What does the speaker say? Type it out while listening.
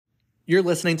You're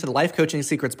listening to the Life Coaching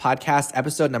Secrets Podcast,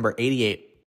 episode number 88.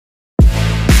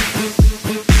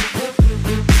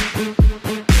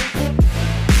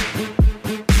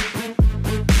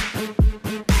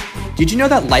 Did you know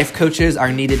that life coaches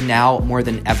are needed now more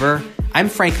than ever? I'm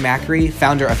Frank Macri,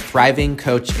 founder of Thriving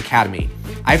Coach Academy.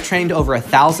 I've trained over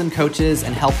 1,000 coaches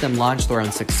and helped them launch their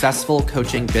own successful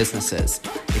coaching businesses.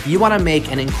 If you want to make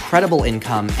an incredible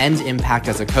income and impact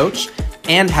as a coach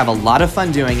and have a lot of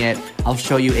fun doing it, I'll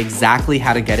show you exactly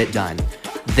how to get it done.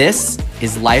 This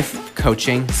is Life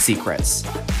Coaching Secrets.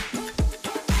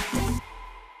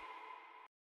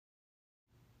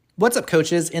 What's up,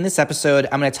 coaches? In this episode,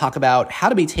 I'm going to talk about how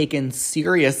to be taken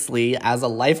seriously as a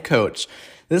life coach.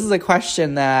 This is a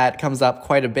question that comes up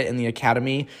quite a bit in the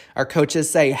academy. Our coaches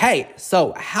say, hey,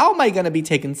 so how am I going to be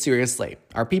taken seriously?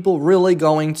 Are people really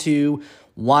going to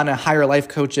want to hire life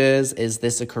coaches? Is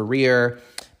this a career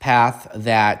path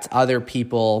that other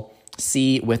people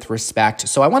see with respect?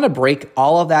 So I want to break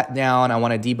all of that down. I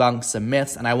want to debunk some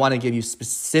myths, and I want to give you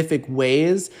specific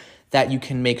ways that you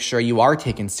can make sure you are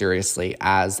taken seriously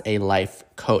as a life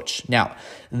coach. Now,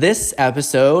 this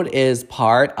episode is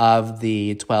part of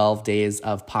the 12 days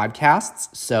of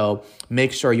podcasts. So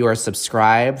make sure you are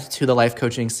subscribed to the Life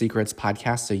Coaching Secrets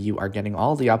podcast so you are getting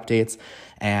all the updates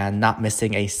and not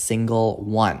missing a single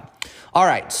one. All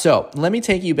right, so let me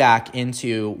take you back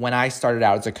into when I started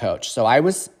out as a coach. So I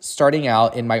was starting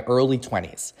out in my early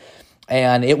 20s.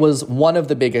 And it was one of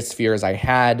the biggest fears I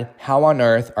had. How on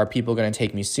earth are people going to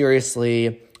take me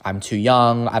seriously? I'm too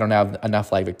young. I don't have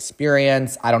enough life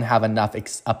experience. I don't have enough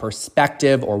a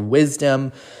perspective or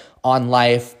wisdom on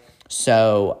life.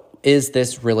 So is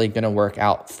this really going to work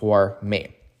out for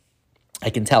me? I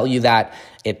can tell you that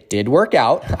it did work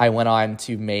out. I went on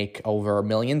to make over $1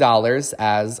 million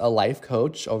as a life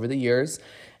coach over the years.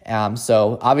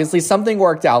 So obviously something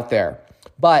worked out there.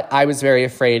 But I was very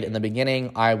afraid in the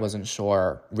beginning. I wasn't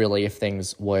sure really if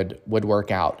things would work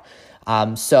out.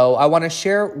 So I want to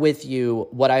share with you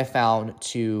what I found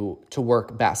to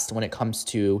work best when it comes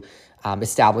to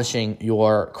establishing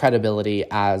your credibility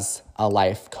as a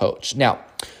life coach. Now,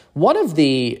 one of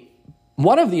the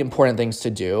important things to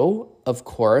do, of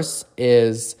course,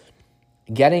 is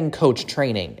getting coach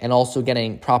training and also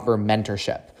getting proper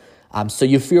mentorship. So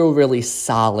you feel really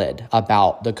solid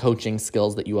about the coaching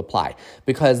skills that you apply,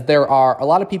 because there are a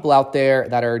lot of people out there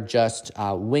that are just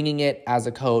winging it as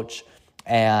a coach,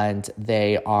 and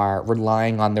they are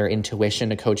relying on their intuition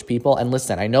to coach people. And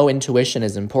listen, I know intuition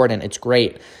is important. It's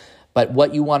great. But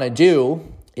what you want to do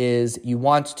is you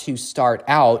want to start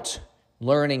out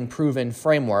learning proven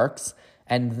frameworks,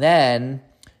 and then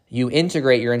you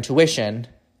integrate your intuition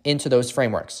into those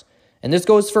frameworks. And this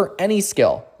goes for any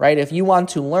skill, right? If you want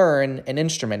to learn an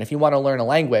instrument, if you want to learn a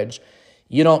language,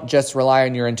 you don't just rely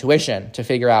on your intuition to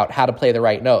figure out how to play the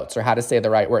right notes or how to say the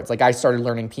right words. Like I started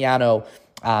learning piano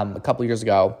a couple years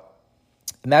ago.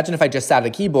 Imagine if I just sat at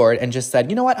a keyboard and just said,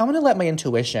 you know what, I'm going to let my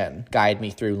intuition guide me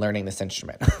through learning this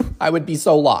instrument. I would be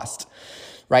so lost,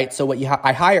 right? So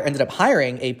I ended up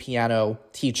hiring a piano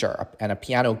teacher and a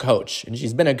piano coach. And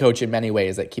she's been a coach in many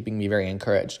ways at keeping me very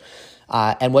encouraged.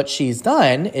 And what she's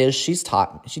done is she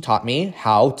taught me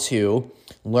how to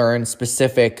learn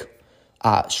specific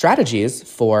strategies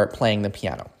for playing the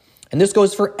piano. And this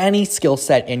goes for any skill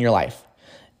set in your life.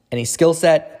 Any skill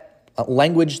set,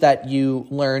 language that you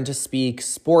learn to speak,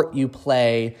 sport you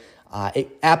play,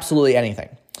 absolutely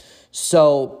anything.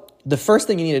 So the first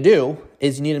thing you need to do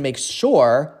is you need to make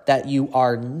sure that you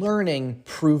are learning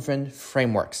proven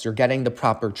frameworks. You're getting the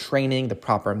proper training, the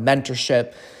proper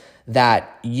mentorship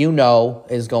that you know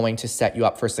is going to set you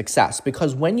up for success.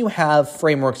 Because when you have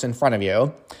frameworks in front of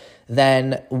you,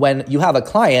 then when you have a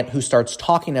client who starts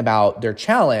talking about their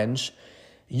challenge,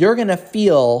 you're going to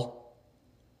feel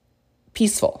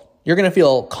peaceful. You're going to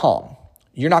feel calm.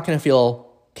 You're not going to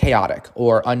feel chaotic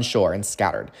or unsure and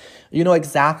scattered. You know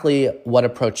exactly what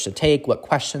approach to take, what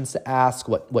questions to ask,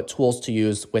 what tools to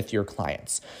use with your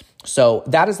clients. So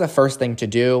that is the first thing to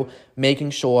do, making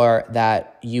sure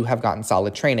that you have gotten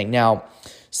solid training. Now,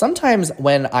 sometimes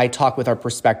when I talk with our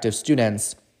prospective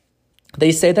students,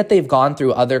 they say that they've gone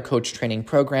through other coach training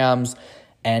programs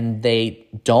and they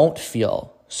don't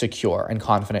feel secure and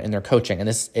confident in their coaching. And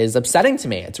this is upsetting to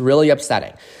me. It's really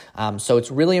upsetting. So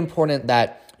it's really important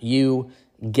that you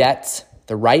get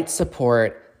the right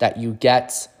support, that you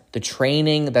get the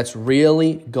training that's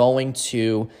really going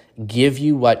to give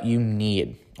you what you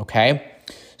need. Okay,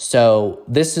 so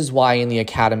this is why in the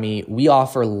academy, we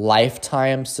offer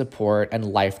lifetime support and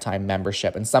lifetime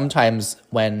membership. And sometimes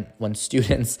when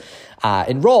students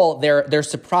enroll, they're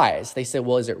surprised. They say,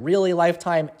 well, is it really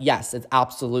lifetime? Yes, it's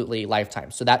absolutely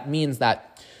lifetime. So that means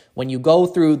that When you go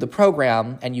through the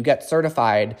program and you get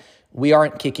certified, we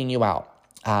aren't kicking you out.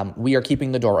 We are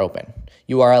keeping the door open.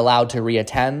 You are allowed to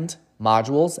reattend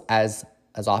modules as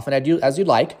often as you'd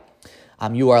like.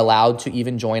 You are allowed to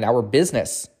even join our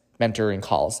business mentoring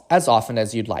calls as often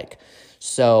as you'd like.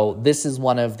 So this is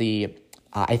one of the,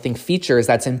 I think, features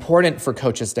that's important for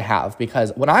coaches to have,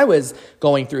 because when I was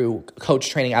going through coach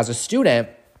training as a student,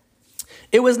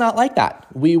 it was not like that.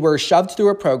 We were shoved through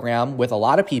a program with a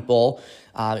lot of people.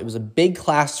 It was a big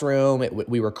classroom.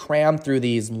 We were crammed through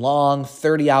these long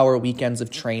 30-hour weekends of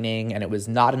training, and it was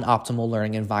not an optimal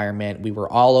learning environment. We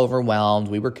were all overwhelmed.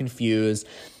 We were confused.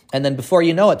 And then before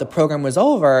you know it, the program was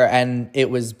over, and it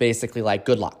was basically like,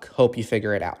 good luck. Hope you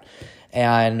figure it out.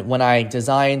 And when I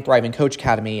designed Thriving Coach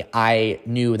Academy, I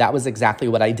knew that was exactly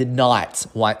what I did not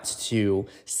want to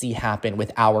see happen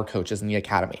with our coaches in the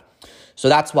academy. So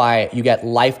that's why you get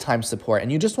lifetime support,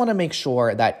 and you just want to make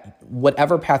sure that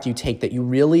whatever path you take, that you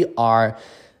really are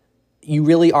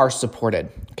supported.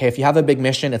 Okay, if you have a big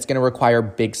mission, it's going to require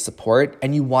big support,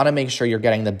 and you want to make sure you're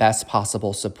getting the best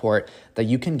possible support that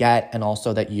you can get and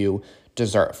also that you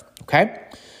deserve. Okay,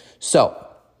 so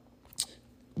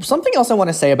something else I want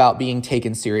to say about being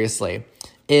taken seriously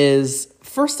is,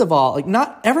 first of all,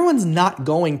 not everyone's not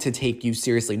going to take you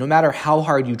seriously, no matter how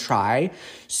hard you try.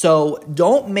 So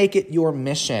don't make it your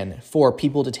mission for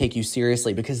people to take you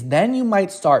seriously, because then you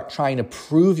might start trying to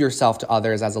prove yourself to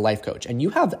others as a life coach, and you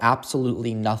have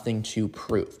absolutely nothing to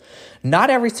prove. Not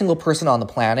every single person on the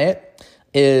planet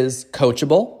is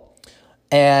coachable,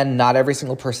 and not every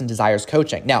single person desires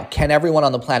coaching. Now, can everyone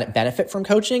on the planet benefit from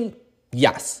coaching?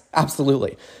 Yes,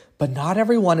 absolutely. But not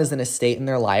everyone is in a state in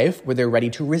their life where they're ready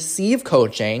to receive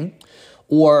coaching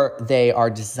or they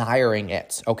are desiring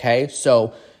it, okay?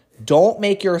 So don't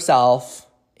make yourself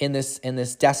in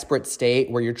this desperate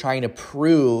state where you're trying to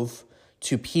prove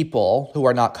to people who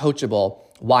are not coachable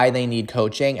why they need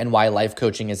coaching and why life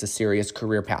coaching is a serious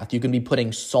career path. You can be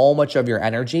putting so much of your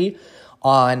energy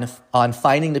on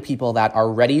finding the people that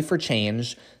are ready for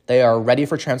change. They are ready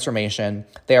for transformation.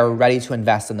 They are ready to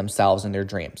invest in themselves and their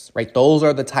dreams, right? Those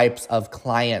are the types of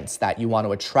clients that you want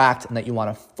to attract and that you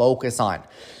want to focus on.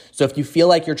 So if you feel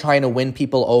like you're trying to win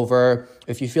people over,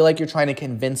 if you feel like you're trying to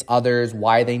convince others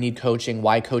why they need coaching,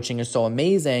 why coaching is so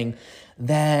amazing,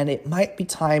 then it might be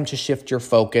time to shift your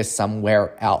focus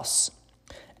somewhere else.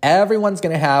 Everyone's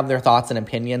going to have their thoughts and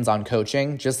opinions on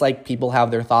coaching, just like people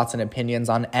have their thoughts and opinions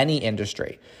on any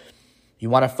industry. You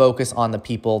want to focus on the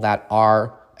people that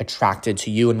are attracted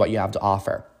to you and what you have to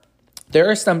offer. There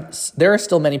are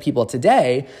still many people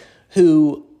today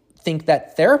who think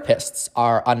that therapists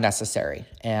are unnecessary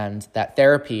and that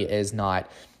therapy is not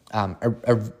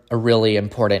a really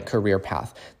important career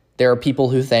path. There are people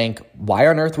who think, why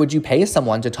on earth would you pay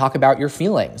someone to talk about your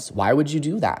feelings? Why would you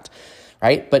do that,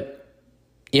 right? But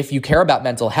if you care about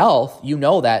mental health, you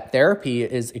know that therapy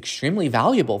is extremely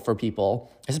valuable for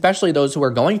people, especially those who are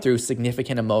going through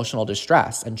significant emotional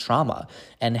distress and trauma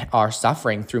and are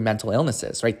suffering through mental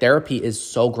illnesses, right? Therapy is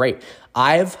so great.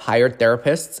 I've hired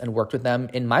therapists and worked with them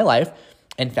in my life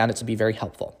and found it to be very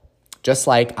helpful, just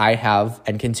like I have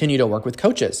and continue to work with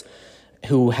coaches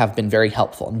who have been very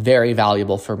helpful and very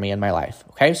valuable for me in my life,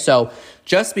 okay? So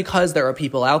just because there are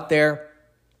people out there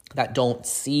that don't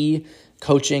see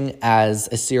coaching as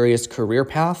a serious career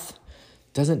path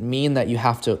doesn't mean that you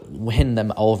have to win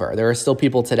them over. There are still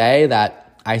people today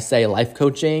that I say life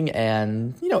coaching,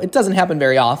 and it doesn't happen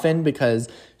very often because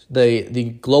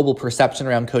the global perception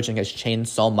around coaching has changed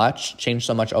so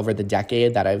much over the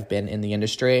decade that I've been in the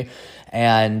industry,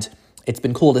 and it's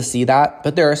been cool to see that.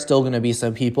 But there are still going to be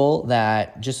some people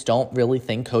that just don't really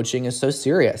think coaching is so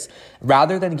serious.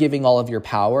 Rather than giving all of your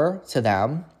power to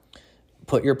them,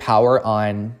 put your power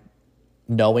on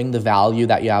knowing the value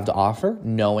that you have to offer,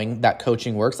 knowing that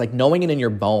coaching works, like knowing it in your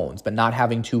bones, but not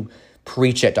having to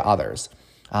preach it to others.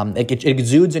 It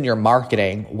exudes in your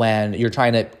marketing when you're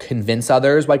trying to convince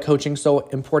others why coaching is so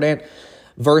important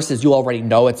versus you already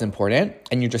know it's important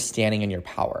and you're just standing in your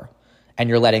power and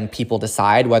you're letting people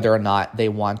decide whether or not they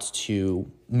want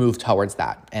to move towards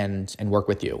that and work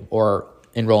with you or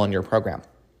enroll in your program.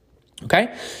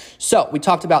 Okay, so we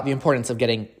talked about the importance of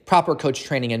getting proper coach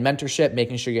training and mentorship,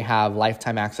 making sure you have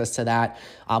lifetime access to that.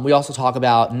 We also talk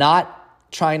about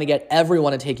not trying to get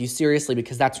everyone to take you seriously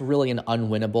because that's really an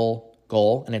unwinnable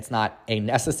goal and it's not a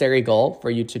necessary goal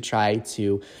for you to try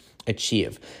to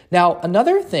achieve. Now,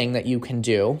 another thing that you can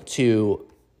do to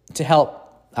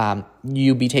help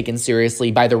you be taken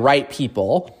seriously by the right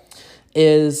people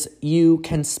is you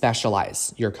can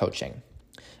specialize your coaching.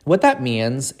 What that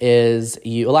means is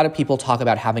a lot of people talk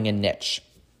about having a niche.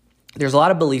 there's a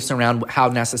lot of beliefs around how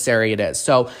necessary it is.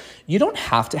 So you don't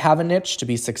have to have a niche to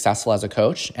be successful as a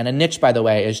coach. And a niche, by the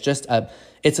way, is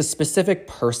it's a specific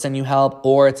person you help,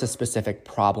 or it's a specific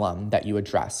problem that you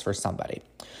address for somebody.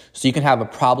 So you can have a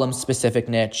problem-specific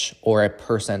niche or a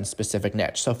person-specific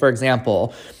niche. So for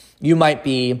example, you might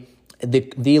be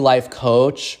the life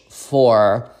coach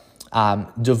for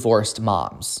divorced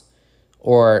moms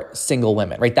or single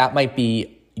women, right? That might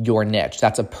be your niche.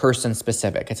 That's a person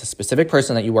specific. It's a specific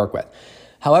person that you work with.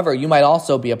 However, you might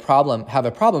also have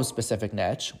a problem specific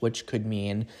niche, which could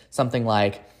mean something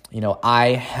like, I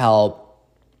help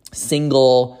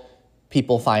single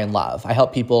people find love. I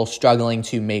help people struggling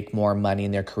to make more money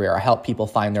in their career. I help people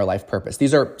find their life purpose.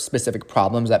 These are specific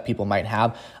problems that people might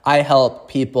have. I help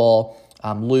people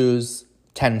lose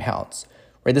 10 pounds,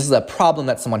 right? This is a problem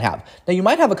that someone have. Now you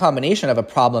might have a combination of a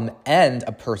problem and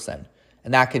a person.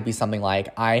 And that could be something like,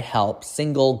 I help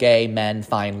single gay men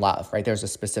find love, right? There's a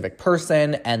specific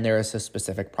person and there's a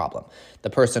specific problem.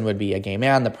 The person would be a gay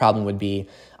man. The problem would be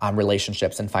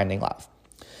relationships and finding love.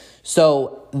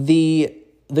 So the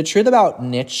truth about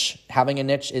having a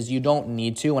niche is you don't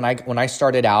need to. When I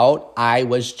started out, I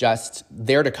was just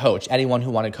there to coach anyone who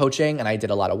wanted coaching. And I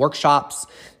did a lot of workshops.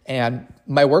 And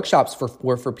my workshops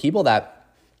were for people that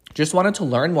just wanted to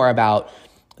learn more about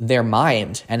their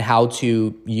mind and how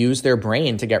to use their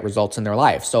brain to get results in their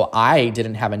life. So I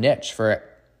didn't have a niche for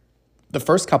the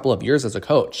first couple of years as a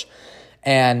coach.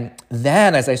 And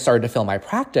then as I started to fill my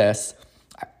practice,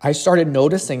 I started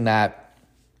noticing that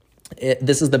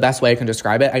this is the best way I can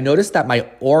describe it. I noticed that my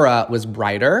aura was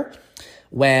brighter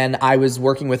when I was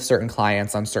working with certain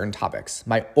clients on certain topics.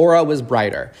 My aura was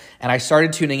brighter. And I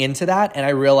started tuning into that, and I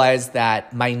realized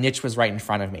that my niche was right in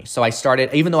front of me. So I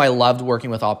started, even though I loved working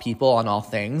with all people on all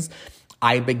things,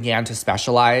 I began to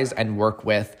specialize and work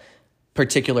with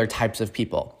particular types of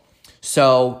people.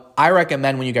 So I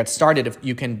recommend when you get started, if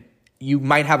you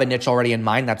might have a niche already in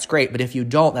mind, that's great. But if you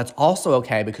don't, that's also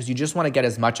okay, because you just want to get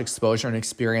as much exposure and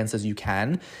experience as you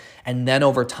can. And then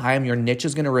over time, your niche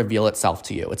is going to reveal itself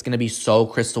to you. It's going to be so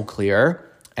crystal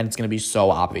clear and it's going to be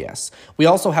so obvious. We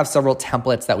also have several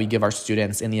templates that we give our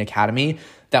students in the academy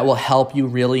that will help you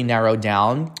really narrow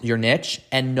down your niche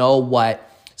and know what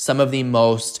some of the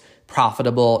most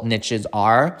profitable niches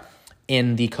are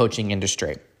in the coaching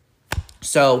industry.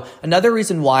 So another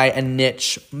reason why a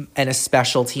niche and a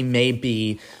specialty may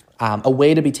be a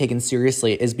way to be taken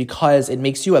seriously is because it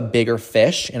makes you a bigger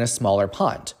fish in a smaller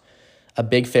pond. A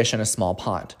big fish in a small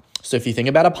pond. So if you think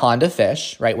about a pond of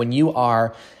fish, right? When you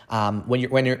are a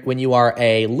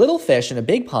little fish in a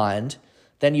big pond,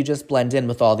 then you just blend in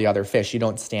with all the other fish. You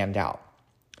don't stand out.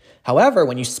 However,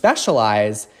 when you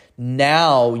specialize,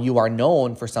 now you are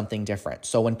known for something different.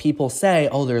 So when people say,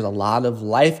 "Oh, there's a lot of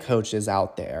life coaches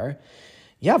out there,"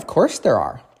 yeah, of course there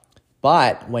are.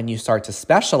 But when you start to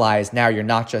specialize, now you're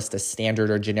not just a standard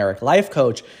or generic life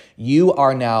coach. You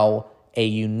are now a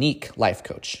unique life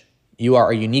coach. You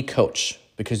are a unique coach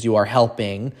because you are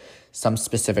helping some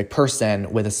specific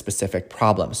person with a specific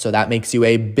problem. So that makes you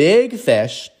a big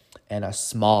fish in a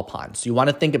small pond. So you want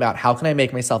to think about, how can I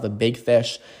make myself a big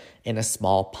fish in a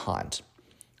small pond?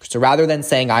 So rather than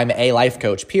saying I'm a life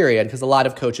coach, period, because a lot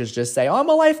of coaches just say, "Oh, I'm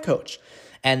a life coach,"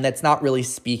 and that's not really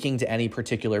speaking to any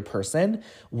particular person.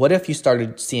 What if you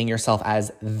started seeing yourself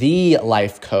as the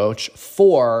life coach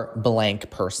for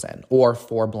blank person or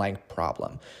for blank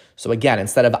problem? So again,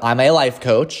 instead of I'm a life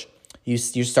coach, you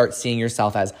start seeing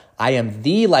yourself as I am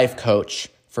the life coach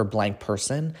for blank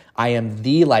person. I am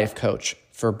the life coach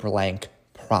for blank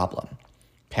problem.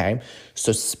 Okay?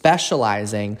 So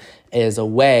specializing is a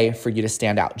way for you to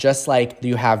stand out. Just like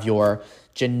you have your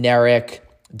generic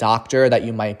doctor that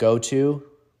you might go to,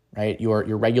 right? Your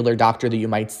regular doctor that you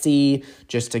might see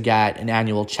just to get an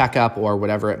annual checkup or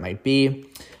whatever it might be.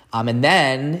 And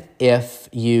then if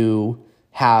you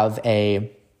have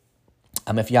a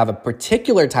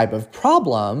particular type of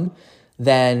problem,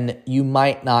 then you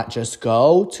might not just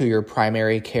go to your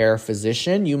primary care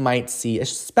physician. You might see a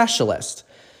specialist,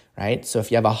 right? So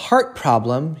if you have a heart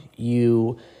problem,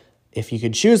 if you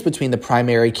could choose between the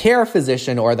primary care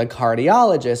physician or the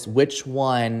cardiologist, which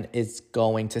one is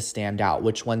going to stand out?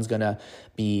 Which one's going to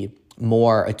be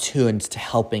more attuned to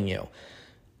helping you?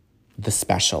 The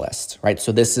specialist, right?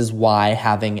 So this is why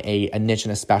having a niche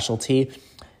and a specialty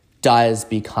does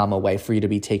become a way for you to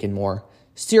be taken more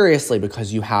seriously,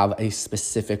 because you have a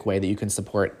specific way that you can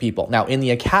support people. Now, in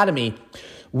the academy,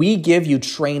 we give you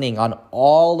training on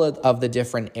all of the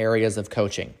different areas of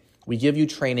coaching. We give you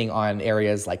training on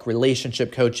areas like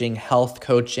relationship coaching, health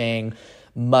coaching,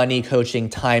 money coaching,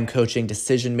 time coaching,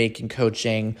 decision-making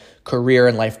coaching, career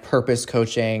and life purpose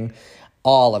coaching.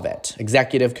 all of it,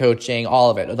 executive coaching, all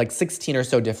of it, like 16 or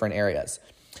so different areas.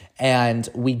 And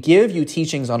we give you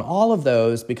teachings on all of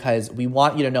those because we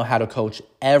want you to know how to coach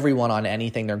everyone on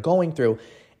anything they're going through.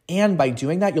 And by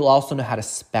doing that, you'll also know how to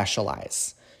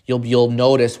specialize. You'll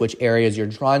notice which areas you're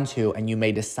drawn to, and you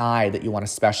may decide that you want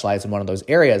to specialize in one of those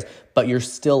areas, but you're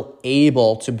still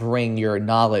able to bring your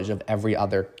knowledge of every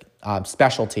other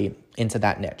specialty into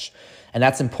that niche. And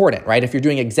that's important, right? If you're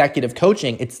doing executive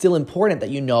coaching, it's still important that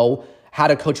you know how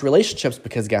to coach relationships,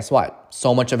 because guess what?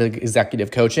 So much of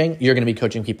executive coaching, you're going to be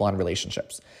coaching people on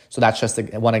relationships. So that's just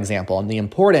one example. And the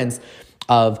importance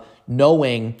of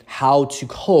knowing how to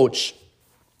coach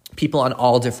people on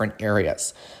all different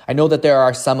areas. I know that there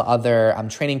are some other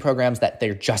training programs that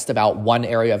they're just about one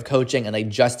area of coaching and they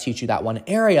just teach you that one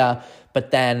area.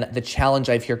 But then the challenge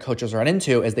I've heard coaches run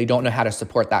into is they don't know how to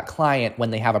support that client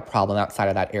when they have a problem outside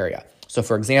of that area. So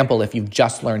for example, if you've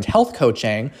just learned health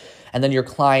coaching and then your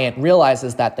client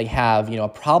realizes that they have, a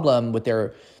problem with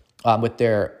their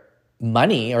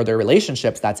money or their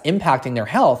relationships that's impacting their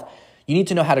health, you need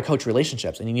to know how to coach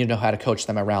relationships and you need to know how to coach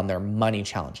them around their money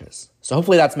challenges. So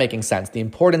hopefully that's making sense. The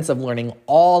importance of learning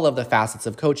all of the facets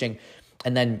of coaching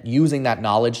and then using that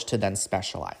knowledge to then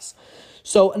specialize.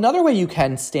 So another way you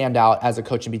can stand out as a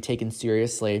coach and be taken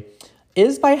seriously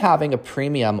is by having a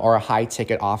premium or a high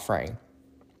ticket offering.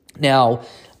 Now,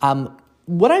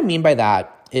 what I mean by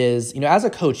that is, as a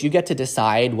coach, you get to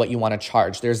decide what you want to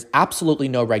charge. There's absolutely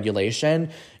no regulation.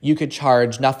 You could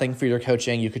charge nothing for your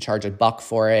coaching. You could charge $1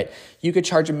 for it. You could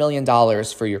charge $1 million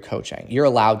for your coaching. You're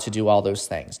allowed to do all those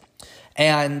things.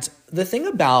 And the thing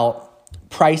about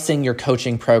pricing your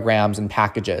coaching programs and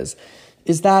packages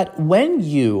is that when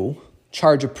you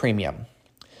charge a premium,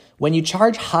 when you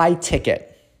charge high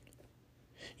ticket,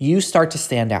 you start to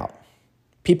stand out.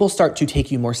 People start to take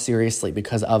you more seriously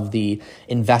because of the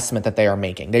investment that they are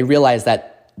making. They realize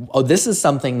that, this is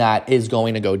something that is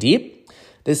going to go deep.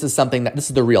 This is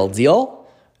the real deal.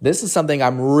 This is something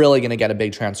I'm really going to get a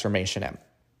big transformation in.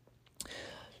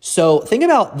 So think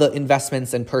about the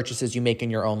investments and purchases you make in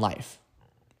your own life,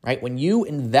 right? When you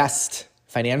invest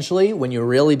financially, when you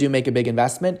really do make a big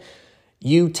investment,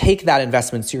 you take that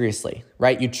investment seriously,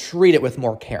 right? You treat it with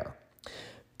more care.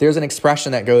 There's an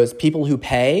expression that goes, people who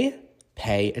pay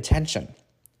attention.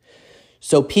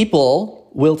 So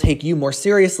people will take you more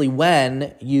seriously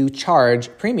when you charge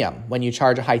premium, when you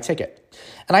charge a high ticket.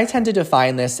 And I tend to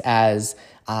define this as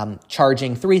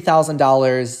charging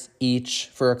 $3,000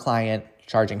 each for a client,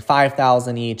 charging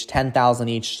 $5,000 each, $10,000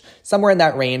 each, somewhere in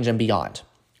that range and beyond.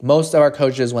 Most of our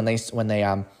coaches, when they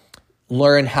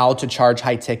learn how to charge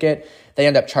high ticket, they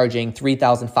end up charging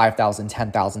 $3,000, $5,000,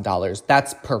 $10,000.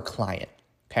 That's per client,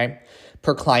 okay?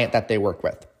 Per client that they work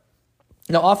with.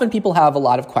 Now, often people have a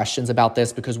lot of questions about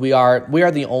this because we are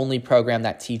the only program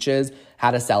that teaches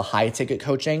how to sell high ticket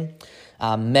coaching.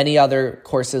 Many other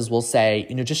courses will say,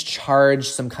 just charge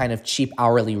some kind of cheap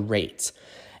hourly rate.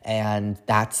 And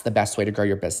that's the best way to grow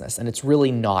your business. And it's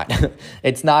really not.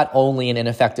 It's not only an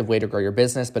ineffective way to grow your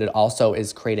business, but it also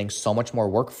is creating so much more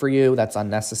work for you that's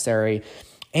unnecessary.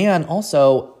 And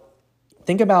also,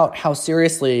 think about how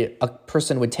seriously a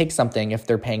person would take something if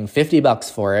they're paying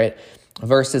 $50 for it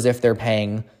versus if they're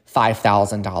paying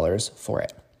 $5,000 for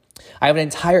it. I have an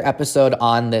entire episode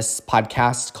on this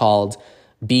podcast called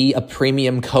Be a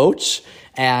Premium Coach,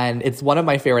 and it's one of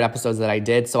my favorite episodes that I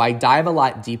did. So I dive a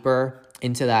lot deeper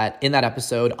into that in that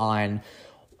episode on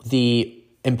the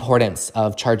importance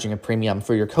of charging a premium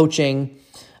for your coaching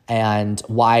and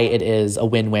why it is a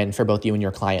win-win for both you and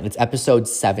your client. It's episode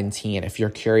 17 if you're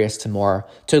curious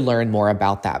to learn more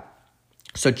about that.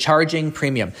 So charging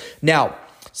premium. Now,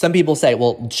 some people say,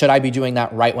 well, should I be doing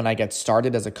that right when I get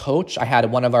started as a coach? I had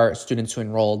one of our students who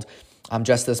enrolled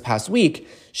just this past week.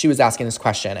 She was asking this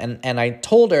question, and I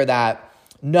told her that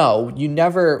no, you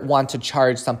never want to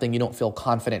charge something you don't feel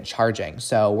confident charging.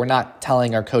 So we're not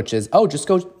telling our coaches, just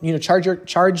go, charge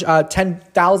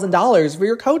 $10,000 for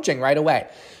your coaching right away.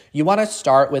 You want to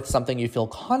start with something you feel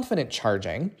confident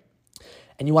charging,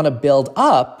 and you want to build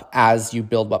up as you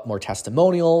build up more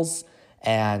testimonials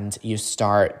and you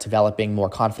start developing more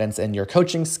confidence in your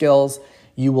coaching skills.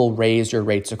 You will raise your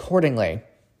rates accordingly.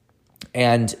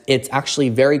 And it's actually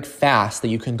very fast that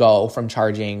you can go from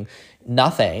charging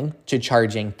nothing to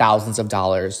charging thousands of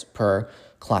dollars per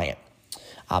client.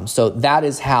 So that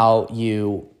is how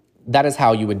you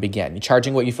would begin. You're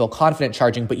charging what you feel confident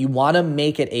charging, but you want to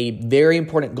make it a very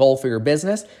important goal for your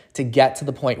business to get to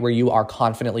the point where you are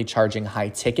confidently charging high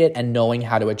ticket and knowing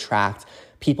how to attract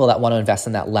people that want to invest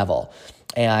in that level.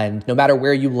 And no matter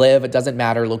where you live, it doesn't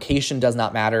matter. Location does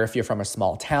not matter. If you're from a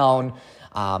small town,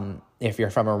 if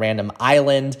you're from a random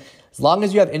island, as long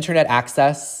as you have internet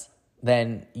access,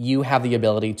 then you have the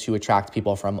ability to attract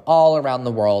people from all around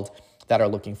the world that are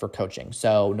looking for coaching.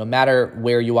 So no matter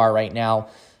where you are right now,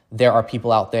 there are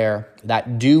people out there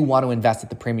that do want to invest at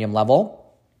the premium level.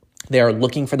 They're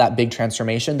looking for that big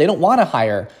transformation. They don't want to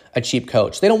hire a cheap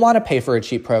coach. They don't want to pay for a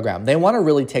cheap program. They want to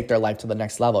really take their life to the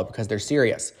next level because they're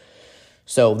serious.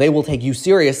 So they will take you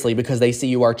seriously because they see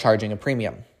you are charging a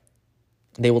premium.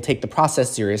 They will take the process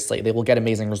seriously. They will get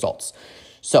amazing results.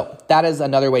 So that is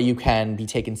another way you can be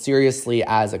taken seriously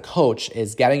as a coach,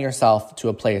 is getting yourself to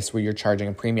a place where you're charging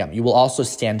a premium. You will also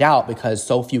stand out because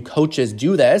so few coaches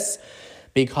do this,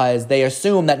 because they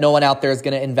assume that no one out there is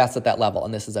going to invest at that level.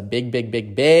 And this is a big, big,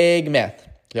 big, big myth.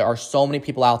 There are so many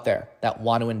people out there that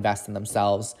want to invest in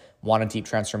themselves, want a deep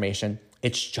transformation.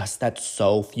 It's just that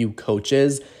so few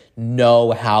coaches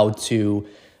know how to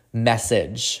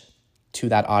message to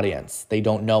that audience. They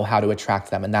don't know how to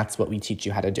attract them. And that's what we teach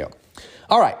you how to do.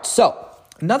 All right. So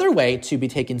another way to be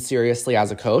taken seriously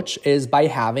as a coach is by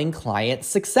having client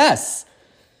success.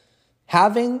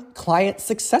 Having client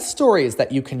success stories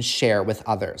that you can share with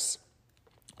others.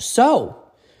 So,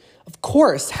 of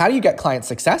course, how do you get client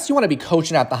success? You want to be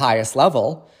coaching at the highest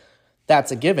level.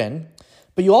 That's a given.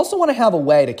 But you also want to have a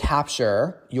way to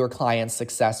capture your client's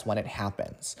success when it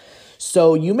happens.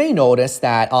 So you may notice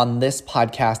that on this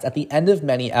podcast, at the end of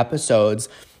many episodes,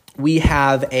 we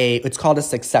have it's called a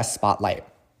success spotlight.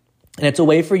 And it's a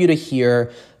way for you to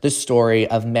hear the story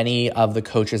of many of the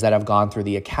coaches that have gone through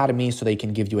the academy so they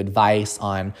can give you advice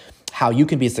on how you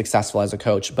can be successful as a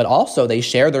coach. But also they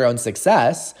share their own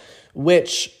success,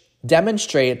 which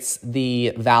demonstrates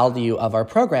the value of our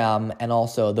program and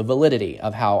also the validity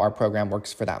of how our program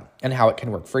works for them and how it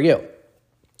can work for you.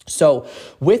 So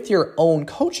with your own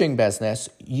coaching business,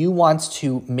 you want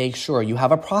to make sure you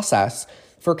have a process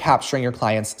for capturing your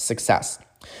clients' success.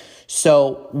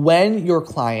 So when your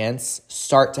clients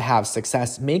start to have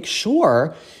success, make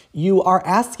sure you are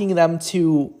asking them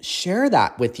to share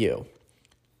that with you.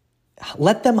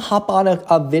 Let them hop on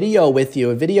a video with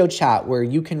you, a video chat where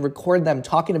you can record them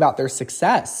talking about their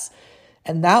success.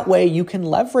 And that way you can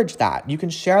leverage that. You can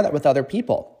share that with other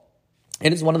people.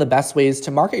 It is one of the best ways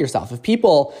to market yourself. If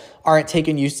people aren't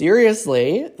taking you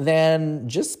seriously, then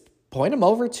just point them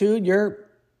over to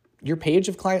your page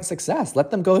of client success. Let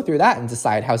them go through that and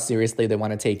decide how seriously they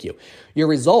want to take you. Your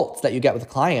results that you get with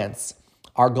clients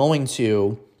are going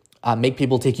to make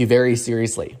people take you very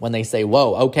seriously when they say,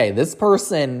 whoa, okay, this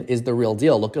person is the real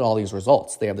deal. Look at all these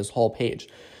results. They have this whole page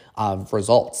of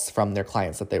results from their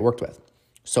clients that they worked with.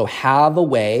 So have a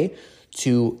way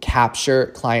to capture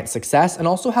client success and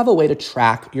also have a way to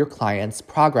track your client's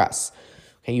progress.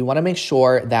 Okay, you want to make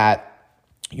sure that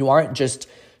you aren't just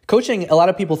coaching. A lot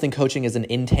of people think coaching is an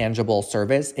intangible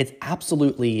service. It's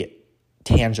absolutely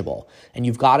tangible, and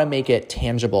you've got to make it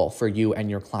tangible for you and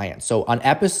your clients. So on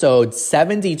episode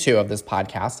 72 of this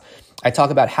podcast, I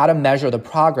talk about how to measure the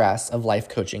progress of life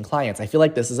coaching clients. I feel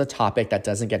like this is a topic that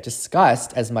doesn't get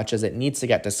discussed as much as it needs to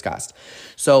get discussed.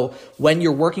 So when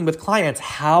you're working with clients,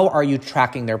 how are you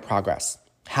tracking their progress?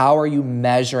 How are you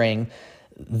measuring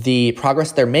the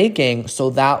progress they're making so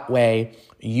that way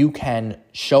you can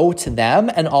show to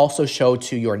them and also show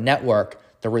to your network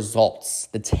the results,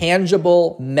 the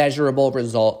tangible, measurable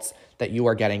results that you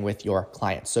are getting with your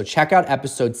clients. So check out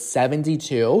episode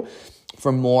 72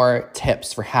 for more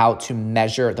tips for how to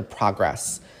measure the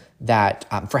progress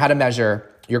for how to measure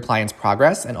your client's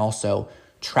progress and also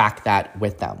track that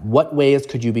with them. What ways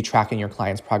could you be tracking your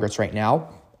client's progress right now?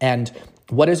 And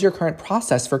what is your current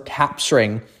process for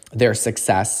capturing their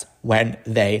success when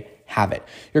they have it?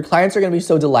 Your clients are going to be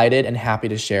so delighted and happy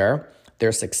to share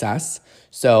their success.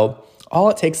 So all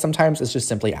it takes sometimes is just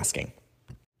simply asking.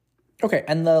 Okay,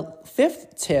 and the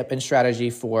fifth tip and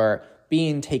strategy for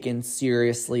being taken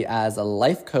seriously as a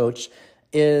life coach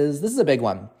this is a big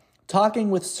one. Talking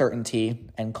with certainty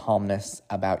and calmness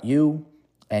about you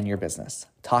and your business.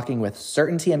 Talking with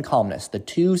certainty and calmness, the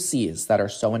two C's that are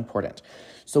so important.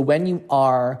 So when you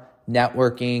are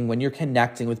networking, when you're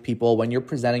connecting with people, when you're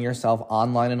presenting yourself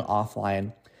online and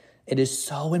offline, it is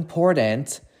so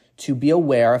important to be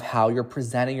aware of how you're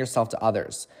presenting yourself to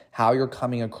others, how you're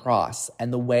coming across,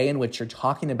 and the way in which you're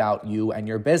talking about you and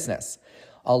your business.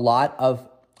 A lot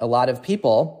of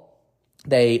people,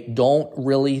 they don't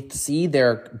really see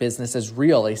their business as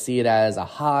real. They see it as a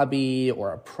hobby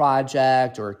or a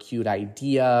project or a cute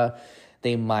idea.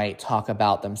 They might talk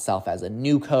about themselves as a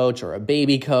new coach or a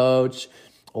baby coach,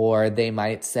 or they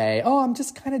might say, oh, I'm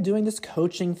just kind of doing this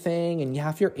coaching thing, and yeah,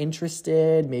 if you're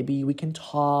interested, maybe we can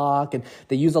talk. And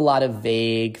they use a lot of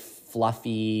vague,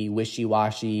 fluffy,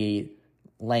 wishy-washy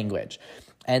language.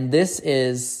 And this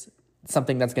is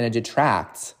something that's going to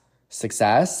detract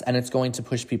success, and it's going to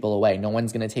push people away. No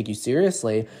one's going to take you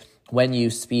seriously when you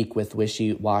speak with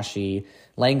wishy-washy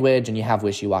language and you have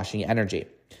wishy-washy energy.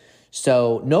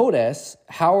 So notice,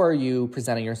 how are you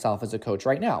presenting yourself as a coach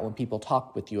right now when people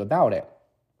talk with you about it?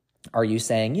 Are you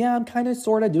saying, yeah, I'm kind of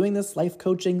sort of doing this life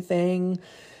coaching thing?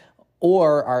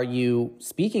 Or are you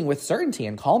speaking with certainty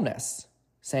and calmness,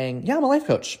 saying, yeah, I'm a life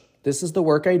coach. This is the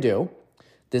work I do.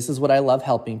 This is what I love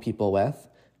helping people with.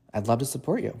 I'd love to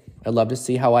support you. I'd love to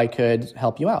see how I could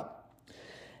help you out.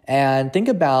 And think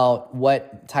about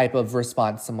what type of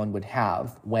response someone would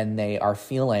have when they are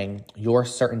feeling your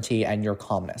certainty and your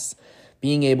calmness.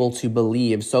 Being able to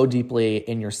believe so deeply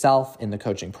in yourself, in the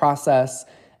coaching process,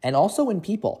 and also in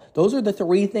people. Those are the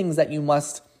three things that you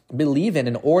must believe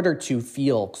in order to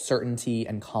feel certainty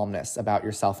and calmness about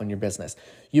yourself and your business.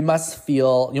 You must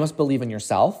believe in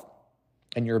yourself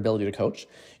and your ability to coach.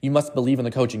 You must believe in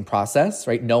the coaching process,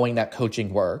 right? Knowing that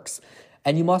coaching works.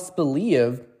 And you must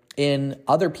believe in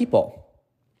other people,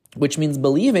 which means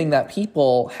believing that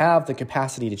people have the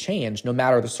capacity to change no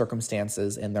matter the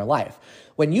circumstances in their life.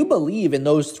 When you believe in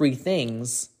those three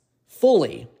things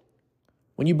fully,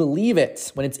 when you believe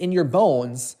it, when it's in your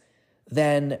bones,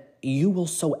 then you will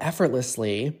so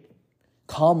effortlessly,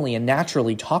 calmly, and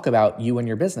naturally talk about you and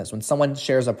your business. When someone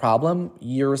shares a problem,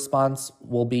 your response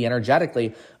will be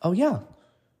energetically, oh yeah,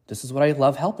 this is what I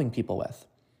love helping people with.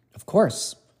 Of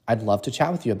course, I'd love to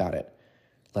chat with you about it.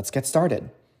 Let's get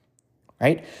started,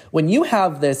 right? When you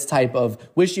have this type of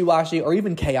wishy-washy or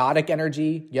even chaotic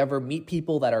energy, you ever meet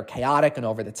people that are chaotic and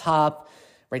over the top,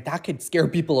 right? That could scare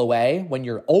people away when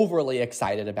you're overly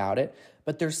excited about it.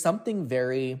 But there's something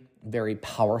very, very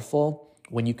powerful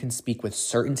when you can speak with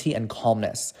certainty and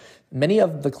calmness. Many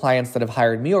of the clients that have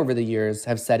hired me over the years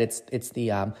have said it's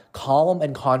the calm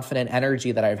and confident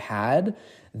energy that I've had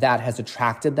that has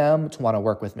attracted them to want to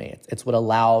work with me. It's what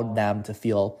allowed them to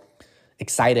feel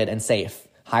excited and safe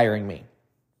hiring me.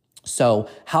 So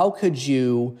how could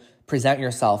you present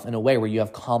yourself in a way where you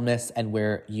have calmness and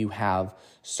where you have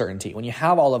certainty? When you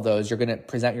have all of those, you're going to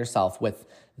present yourself with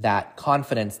that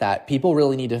confidence that people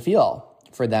really need to feel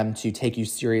for them to take you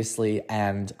seriously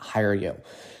and hire you.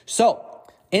 So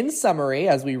in summary,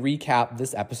 as we recap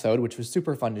this episode, which was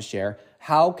super fun to share,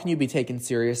 how can you be taken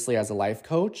seriously as a life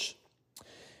coach?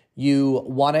 You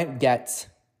want to get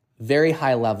very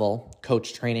high level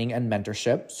coach training and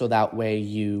mentorship. So that way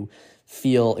you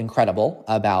feel incredible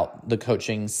about the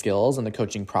coaching skills and the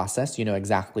coaching process. You know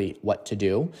exactly what to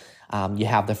do. You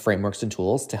have the frameworks and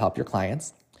tools to help your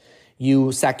clients.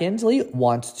 You secondly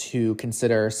want to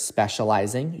consider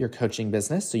specializing your coaching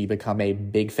business so you become a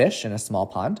big fish in a small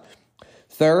pond.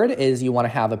 Third is you want to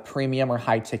have a premium or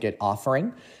high ticket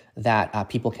offering that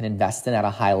people can invest in at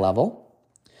a high level.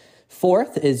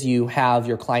 Fourth is you have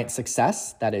your client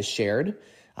success that is shared,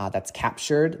 that's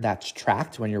captured, that's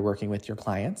tracked when you're working with your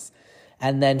clients.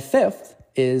 And then fifth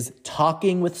is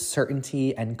talking with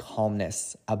certainty and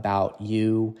calmness about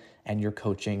you and your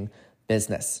coaching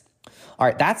business. All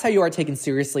right, that's how you are taken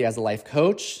seriously as a life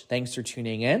coach. Thanks for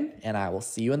tuning in, and I will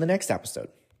see you in the next episode.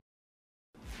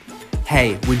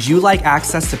 Hey, would you like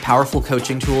access to powerful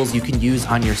coaching tools you can use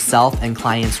on yourself and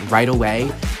clients right away?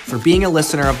 For being a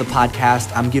listener of the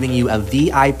podcast, I'm giving you a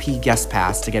VIP guest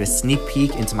pass to get a sneak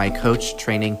peek into my coach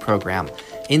training program.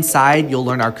 Inside, you'll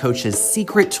learn our coach's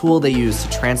secret tool they use to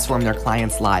transform their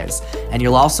clients' lives. And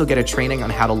you'll also get a training on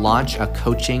how to launch a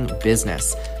coaching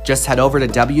business. Just head over to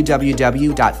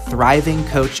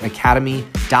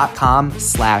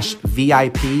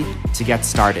www.thrivingcoachacademy.com/VIP to get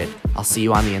started. I'll see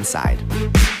you on the inside.